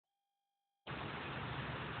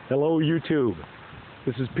Hello YouTube,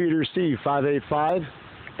 this is Peter C 585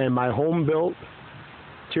 and my home built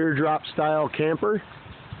teardrop style camper.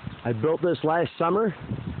 I built this last summer,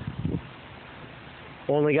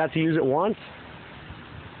 only got to use it once.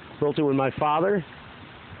 Built it with my father,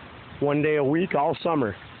 one day a week all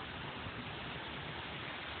summer.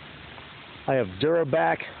 I have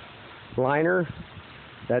Duraback liner,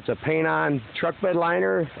 that's a paint on truck bed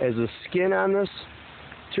liner as a skin on this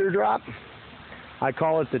teardrop. I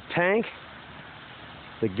call it the tank.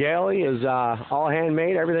 The galley is all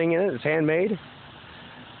handmade. Everything in it is handmade.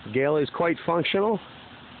 The galley is quite functional.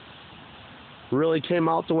 Really came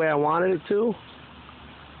out the way I wanted it to.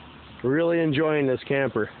 Really enjoying this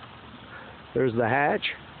camper. There's the hatch.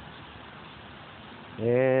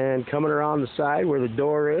 And coming around the side where the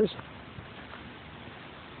door is.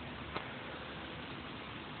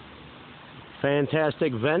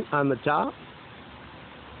 Fantastic vent on the top.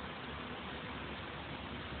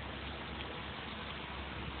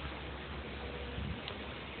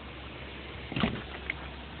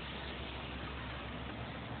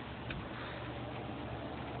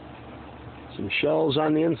 Some shelves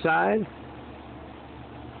on the inside.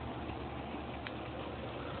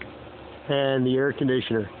 And the air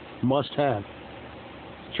conditioner, must have.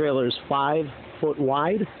 The trailer is 5 foot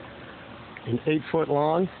wide and 8 foot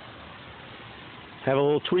long. Have a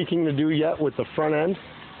little tweaking to do yet with the front end.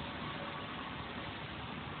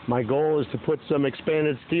 My goal is to put some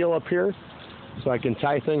expanded steel up here so I can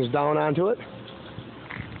tie things down onto it.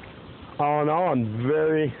 All in all, I'm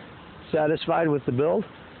very satisfied with the build.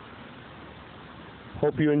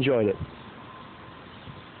 Hope you enjoyed it.